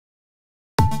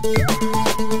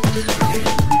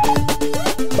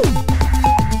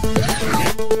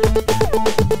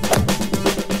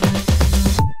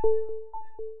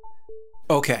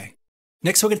Okay,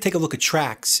 next we're going to take a look at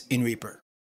tracks in Reaper.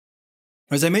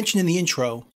 As I mentioned in the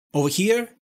intro, over here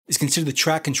is considered the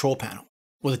track control panel,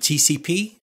 or the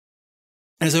TCP.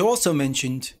 And as I also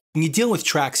mentioned, when you deal with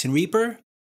tracks in Reaper,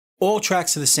 all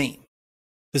tracks are the same.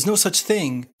 There's no such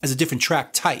thing as a different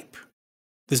track type.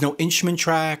 There's no instrument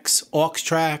tracks, aux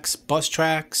tracks, bus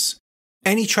tracks.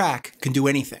 Any track can do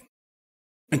anything.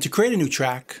 And to create a new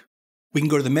track, we can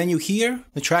go to the menu here,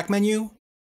 the track menu,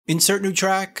 insert new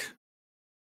track.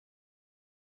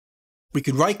 We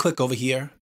could right click over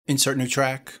here, insert new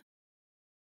track,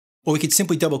 or we could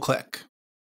simply double click.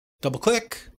 Double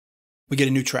click, we get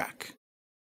a new track.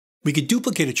 We could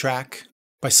duplicate a track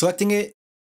by selecting it,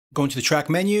 going to the track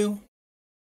menu,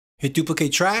 hit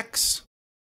duplicate tracks,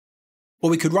 or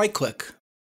we could right click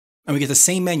and we get the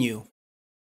same menu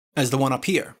as the one up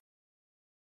here.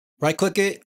 Right click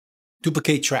it,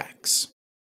 duplicate tracks.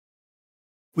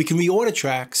 We can reorder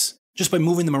tracks just by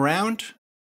moving them around.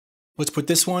 Let's put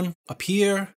this one up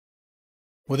here,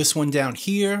 or this one down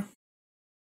here.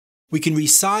 We can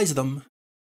resize them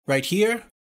right here,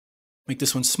 make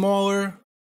this one smaller,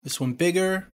 this one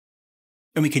bigger,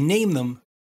 and we can name them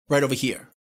right over here.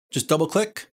 Just double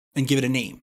click and give it a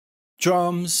name.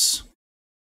 Drums,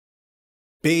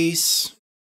 bass,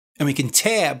 and we can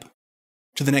tab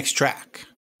to the next track.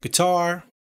 Guitar,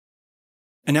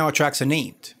 and now our tracks are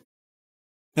named.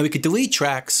 Now we could delete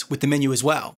tracks with the menu as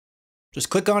well. Just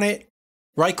click on it,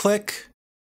 right click,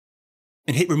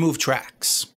 and hit remove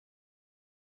tracks.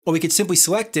 Or we could simply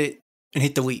select it and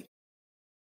hit delete.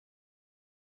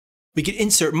 We could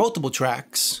insert multiple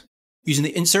tracks using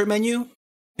the insert menu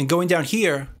and going down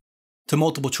here to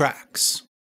multiple tracks.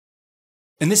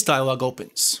 And this dialog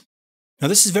opens. Now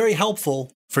this is very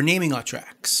helpful for naming our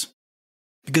tracks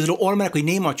because it'll automatically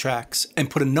name our tracks and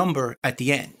put a number at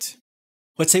the end.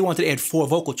 Let's say we wanted to add 4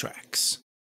 vocal tracks.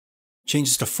 Change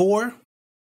this to 4.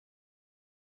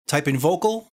 Type in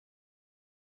vocal,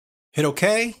 hit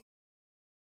OK,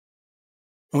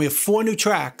 and we have 4 new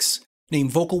tracks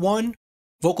named Vocal 1,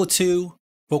 Vocal 2,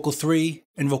 Vocal 3,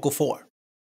 and Vocal 4.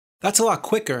 That's a lot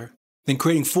quicker than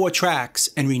creating 4 tracks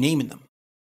and renaming them.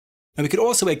 And we could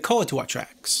also add color to our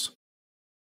tracks.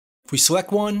 If we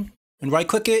select one and right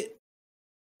click it,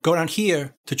 go down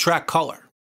here to track color.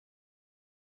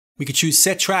 We could choose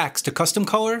set tracks to custom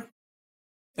color,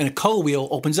 and a color wheel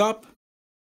opens up.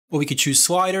 Or we could choose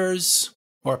sliders,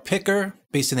 or a picker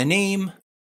based on the name,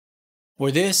 or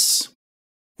this,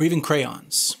 or even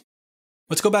crayons.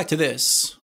 Let's go back to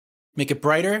this, make it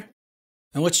brighter,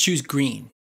 and let's choose green.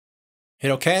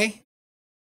 Hit OK,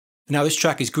 and now this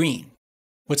track is green.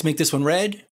 Let's make this one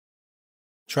red,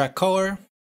 track color,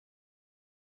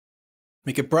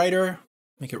 make it brighter,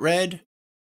 make it red,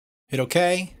 hit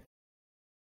OK,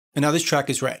 and now this track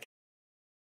is red.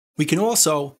 We can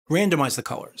also randomize the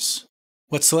colors.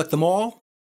 Let's select them all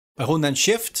by holding down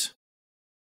Shift,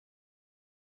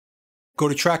 go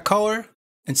to track color,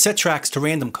 and set tracks to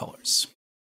random colors.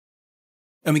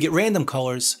 And we get random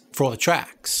colors for all the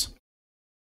tracks.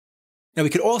 Now we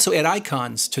could also add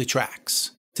icons to the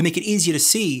tracks to make it easier to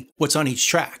see what's on each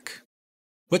track.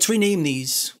 Let's rename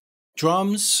these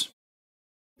drums,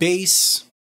 bass,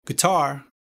 guitar,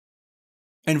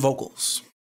 and vocals.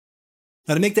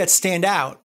 Now to make that stand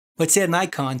out, let's add an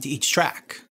icon to each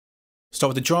track.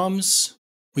 Start with the drums,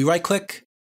 we right click,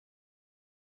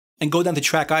 and go down to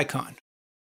track icon.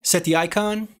 Set the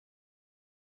icon,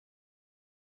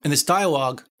 and this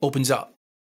dialog opens up.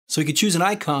 So we could choose an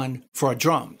icon for our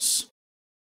drums.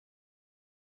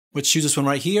 Let's choose this one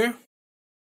right here.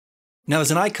 Now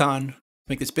there's an icon,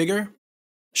 make this bigger,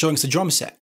 showing us the drum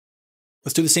set.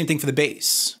 Let's do the same thing for the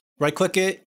bass. Right click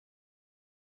it,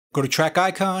 go to track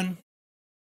icon,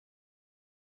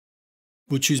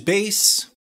 we'll choose bass,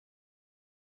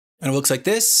 and it looks like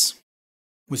this.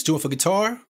 Let's do it for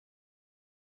guitar.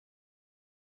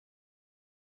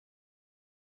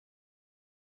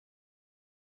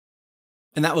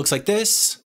 And that looks like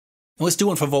this. And let's do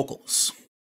one for vocals.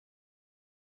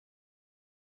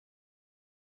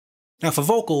 Now for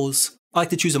vocals, I like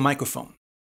to choose a microphone.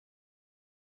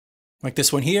 Like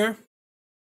this one here.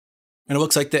 And it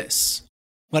looks like this,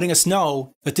 letting us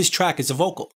know that this track is a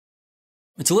vocal.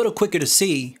 It's a little quicker to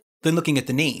see than looking at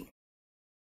the name.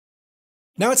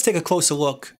 Now let's take a closer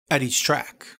look at each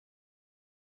track.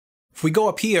 If we go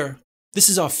up here, this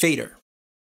is our fader.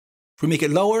 If we make it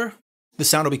lower, the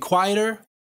sound will be quieter.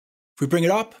 If we bring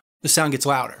it up, the sound gets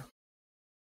louder.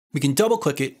 We can double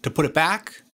click it to put it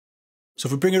back. So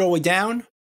if we bring it all the way down,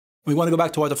 we want to go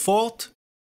back to our default,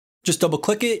 just double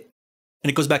click it and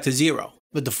it goes back to 0,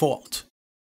 the default.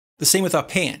 The same with our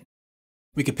pan.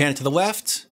 We can pan it to the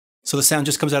left, so the sound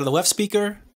just comes out of the left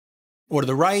speaker, or to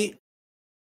the right,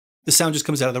 the sound just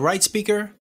comes out of the right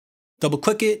speaker. Double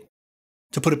click it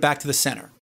to put it back to the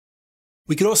center.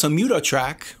 We could also mute our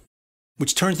track,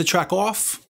 which turns the track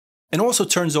off and also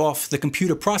turns off the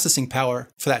computer processing power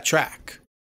for that track.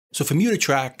 So if we mute a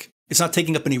track, it's not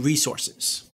taking up any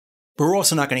resources, but we're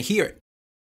also not going to hear it.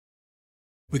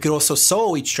 We could also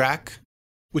solo each track,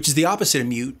 which is the opposite of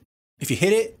mute. If you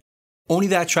hit it, only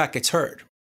that track gets heard.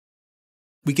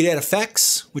 We could add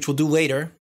effects, which we'll do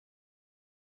later.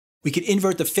 We could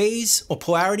invert the phase or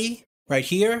polarity right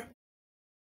here,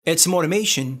 add some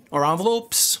automation or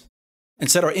envelopes, and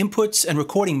set our inputs and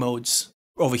recording modes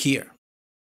over here.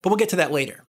 But we'll get to that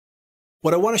later.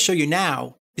 What I want to show you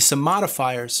now is some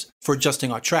modifiers for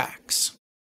adjusting our tracks.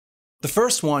 The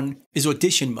first one is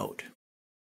audition mode.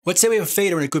 Let's say we have a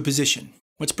fader in a good position.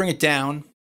 Let's bring it down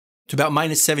to about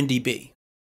 -7 dB.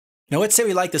 Now let's say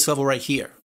we like this level right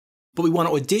here, but we want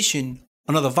to audition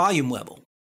another volume level.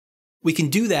 We can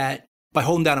do that by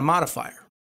holding down a modifier.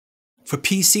 For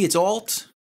PC, it's Alt.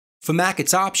 For Mac,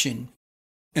 it's Option.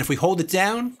 And if we hold it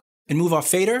down and move our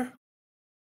fader,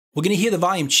 we're going to hear the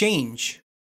volume change.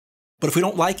 But if we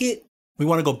don't like it, we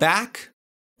want to go back,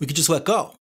 we could just let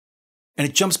go. And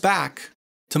it jumps back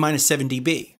to -7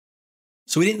 dB.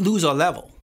 So we didn't lose our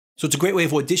level. So it's a great way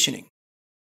of auditioning.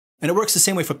 And it works the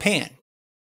same way for pan.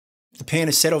 If the pan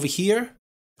is set over here,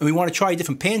 and we want to try a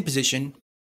different pan position,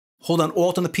 hold down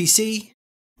Alt on the PC,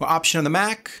 or Option on the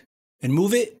Mac, and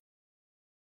move it.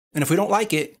 And if we don't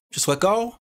like it, just let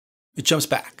go, it jumps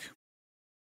back.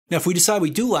 Now if we decide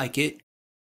we do like it,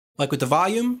 like with the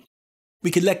volume,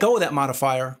 we could let go of that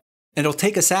modifier, and it'll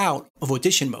take us out of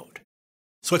audition mode.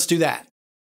 So let's do that.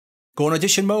 Go in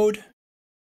audition mode.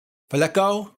 If I let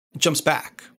go, it jumps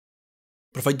back.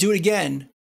 But if I do it again,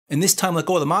 and this time let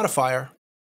go of the modifier,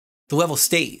 the level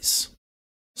stays.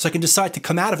 So I can decide to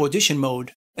come out of audition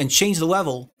mode and change the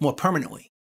level more permanently.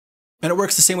 And it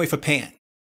works the same way for pan.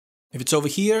 If it's over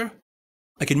here,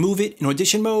 I can move it in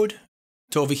audition mode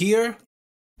to over here,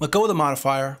 let go of the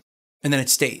modifier, and then it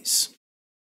stays.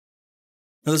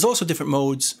 Now there's also different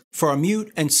modes for our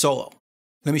mute and solo.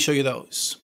 Let me show you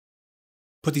those.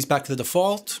 Put these back to the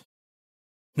default.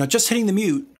 Now just hitting the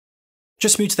mute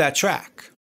just mutes that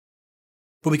track.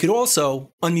 But we could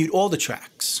also unmute all the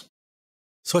tracks.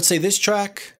 So let's say this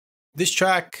track,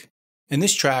 and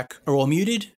this track are all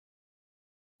muted.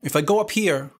 If I go up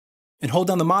here and hold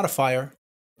down the modifier,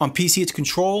 on PC it's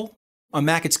Control, on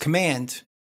Mac it's Command,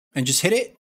 and just hit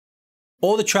it,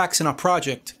 all the tracks in our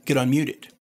project get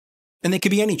unmuted. And they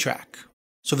could be any track.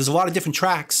 So if there's a lot of different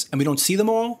tracks and we don't see them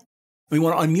all, and we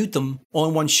want to unmute them all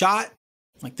in one shot,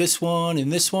 like this one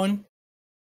and this one,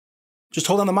 just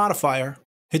hold down the modifier,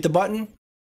 hit the button,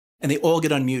 and they all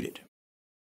get unmuted.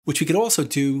 Which we could also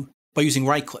do by using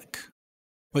right-click.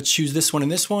 Let's choose this one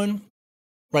and this one,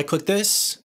 right-click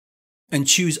this, and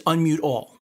choose Unmute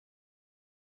All.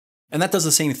 And that does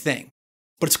the same thing,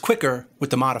 but it's quicker with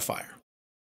the modifier.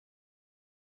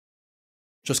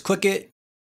 Just click it,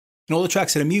 and all the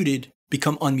tracks that are muted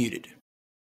become unmuted.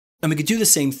 And we could do the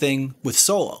same thing with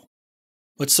solo.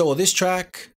 Let's solo this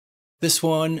track, this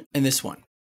one, and this one.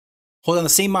 Hold on the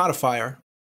same modifier,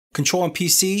 Control on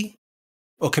PC,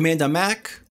 or Command on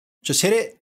Mac, just hit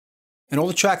it, and all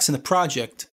the tracks in the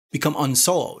project become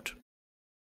unsoloed.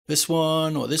 This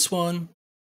one or this one,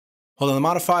 hold on the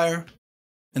modifier,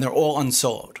 and they're all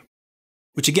unsoloed.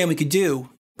 Which again we could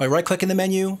do by right-clicking the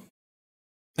menu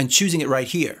and choosing it right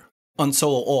here,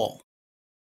 Unsolo All.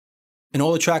 And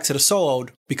all the tracks that are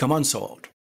soloed become unsoloed.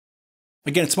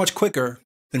 Again, it's much quicker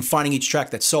than finding each track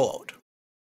that's soloed.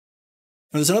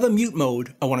 Now there's another mute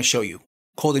mode I want to show you,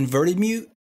 called inverted mute.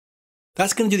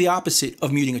 That's going to do the opposite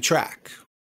of muting a track.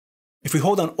 If we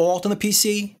hold on Alt on the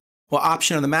PC or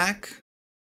Option on the Mac,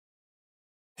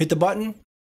 hit the button,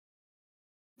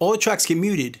 all the tracks get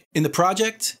muted in the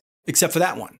project except for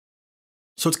that one.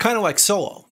 So it's kind of like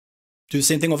solo. Do the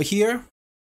same thing over here.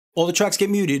 All the tracks get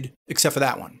muted except for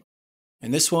that one.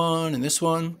 And this one, and this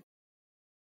one.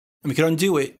 And we can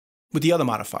undo it with the other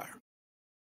modifier.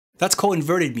 That's called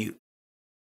inverted mute.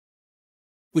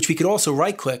 Which we could also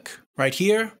right-click right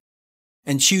here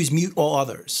and choose Mute All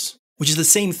Others, which is the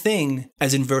same thing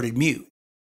as inverted mute.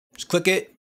 Just click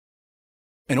it,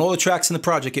 and all the tracks in the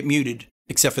project get muted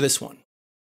except for this one.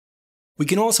 We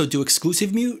can also do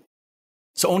exclusive mute,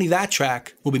 so only that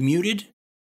track will be muted.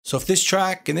 So if this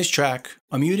track and this track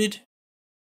are muted,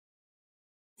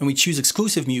 and we choose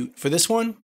exclusive mute for this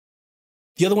one,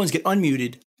 the other ones get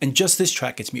unmuted and just this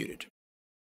track gets muted.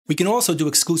 We can also do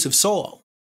exclusive solo.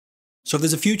 So if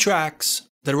there's a few tracks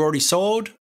that are already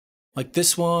soloed, like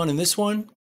this one and this one,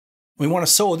 we want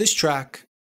to solo this track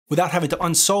without having to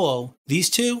unsolo these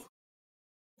two,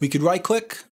 we could right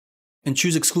click and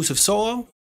choose exclusive solo,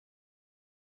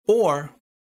 or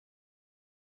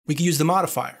we could use the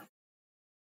modifier.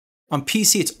 On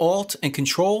PC, it's Alt and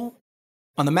Control.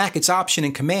 On the Mac, it's Option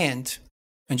and Command,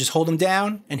 and just hold them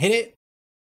down and hit it,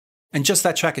 and just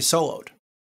that track is soloed,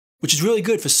 which is really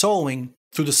good for soloing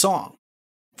through the song.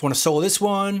 If I want to solo this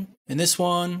one, and this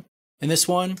one, and this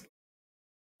one,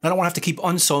 I don't want to have to keep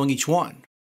unsoloing each one,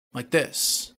 like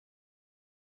this.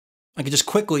 I can just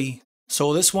quickly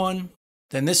solo this one,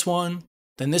 then this one,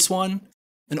 then this one,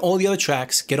 and all the other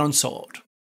tracks get unsoloed.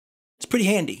 It's pretty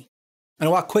handy, and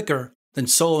a lot quicker than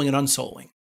soloing and unsoloing.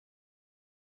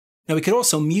 Now we could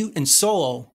also mute and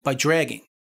solo by dragging,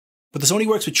 but this only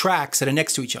works with tracks that are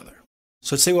next to each other.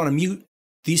 So let's say we want to mute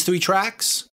these three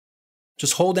tracks,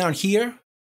 just hold down here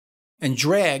and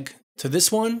drag to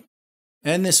this one,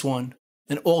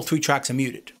 and all three tracks are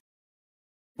muted.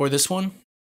 Or this one.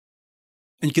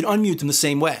 And you can unmute them the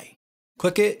same way.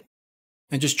 Click it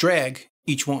and just drag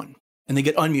each one, and they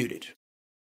get unmuted.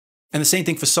 And the same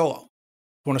thing for solo.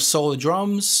 If you want to solo the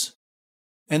drums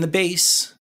and the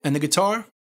bass and the guitar,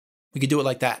 we could do it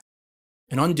like that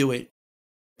and undo it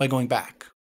by going back.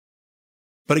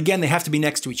 But again, they have to be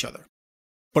next to each other.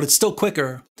 But it's still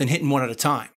quicker than hitting one at a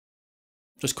time.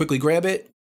 Just quickly grab it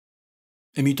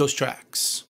and mute those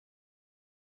tracks.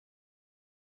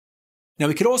 Now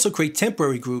we could also create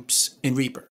temporary groups in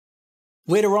Reaper.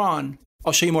 Later on,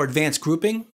 I'll show you more advanced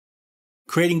grouping,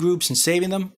 creating groups and saving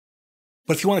them.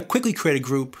 But if you want to quickly create a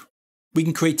group, we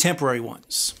can create temporary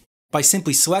ones by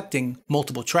simply selecting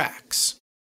multiple tracks.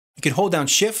 You can hold down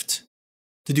Shift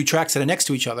to do tracks that are next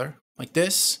to each other, like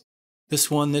this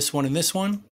one, and this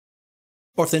one.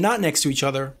 Or if they're not next to each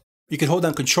other, you can hold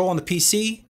down Control on the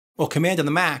PC or Command on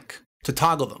the Mac to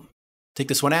toggle them. Take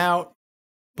this one out,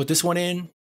 put this one in.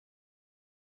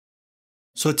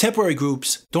 So the temporary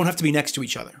groups don't have to be next to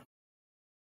each other.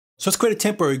 So let's create a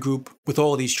temporary group with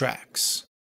all of these tracks.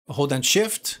 I'll hold down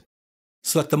Shift,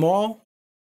 select them all,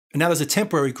 and now there's a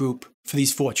temporary group for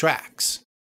these 4 tracks.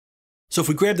 So if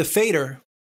we grab the fader,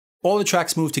 all the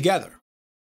tracks move together.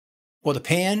 Or the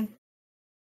pan,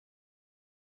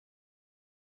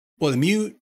 or the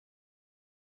mute,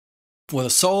 or the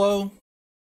solo.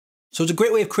 So it's a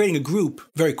great way of creating a group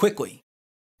very quickly,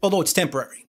 although it's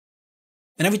temporary.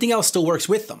 And everything else still works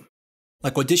with them,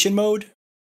 like audition mode.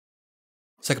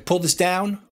 So I can pull this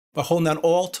down by holding down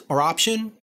Alt or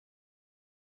Option,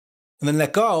 and then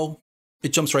let go,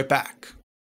 it jumps right back.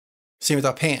 Same with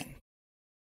our pan.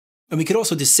 And we could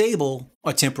also disable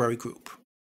our temporary group.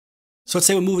 So let's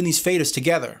say we're moving these faders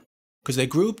together because they're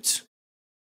grouped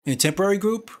in a temporary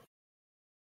group.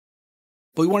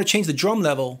 But we want to change the drum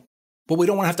level, but we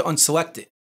don't want to have to unselect it.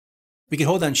 We can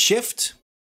hold down Shift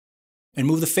and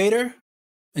move the fader,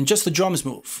 and just the drums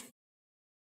move.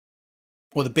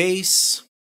 Or the bass,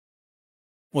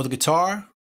 or the guitar.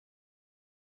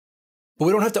 But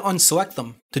we don't have to unselect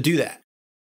them to do that.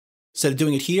 Instead of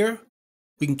doing it here,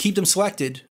 we can keep them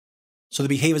selected so they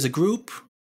behave as a group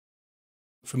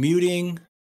for muting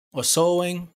or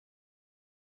soloing.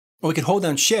 Or we can hold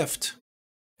down Shift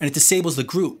and it disables the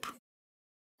group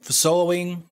for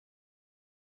soloing,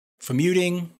 for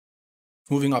muting,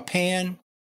 moving our pan,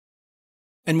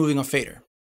 and moving our fader.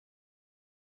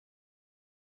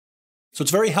 So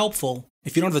it's very helpful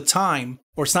if you don't have the time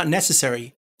or it's not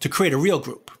necessary to create a real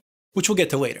group, which we'll get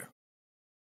to later.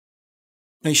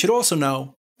 Now you should also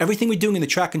know everything we're doing in the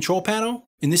track control panel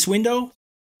in this window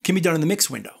can be done in the mix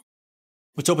window.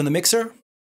 Let's open the mixer.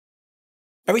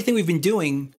 Everything we've been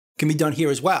doing can be done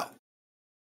here as well.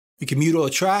 We can mute all the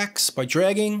tracks by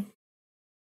dragging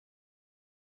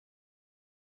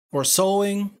or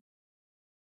soloing.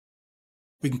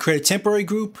 We can create a temporary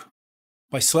group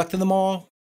by selecting them all.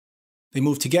 They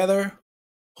move together.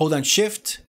 Hold down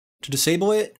Shift to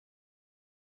disable it.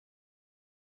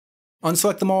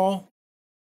 Unselect them all.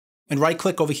 And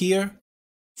right-click over here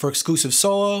for exclusive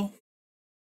solo.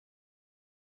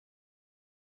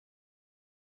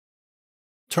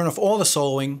 Turn off all the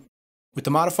soloing with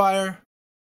the modifier,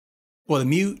 or the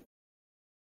mute,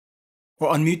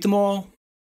 or unmute them all.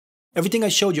 Everything I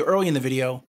showed you early in the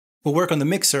video will work on the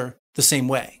mixer the same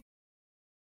way.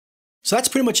 So that's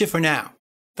pretty much it for now.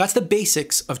 That's the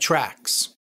basics of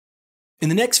tracks. In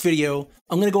the next video,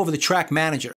 I'm going to go over the track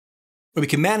manager, where we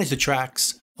can manage the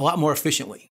tracks a lot more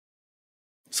efficiently.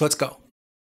 So let's go.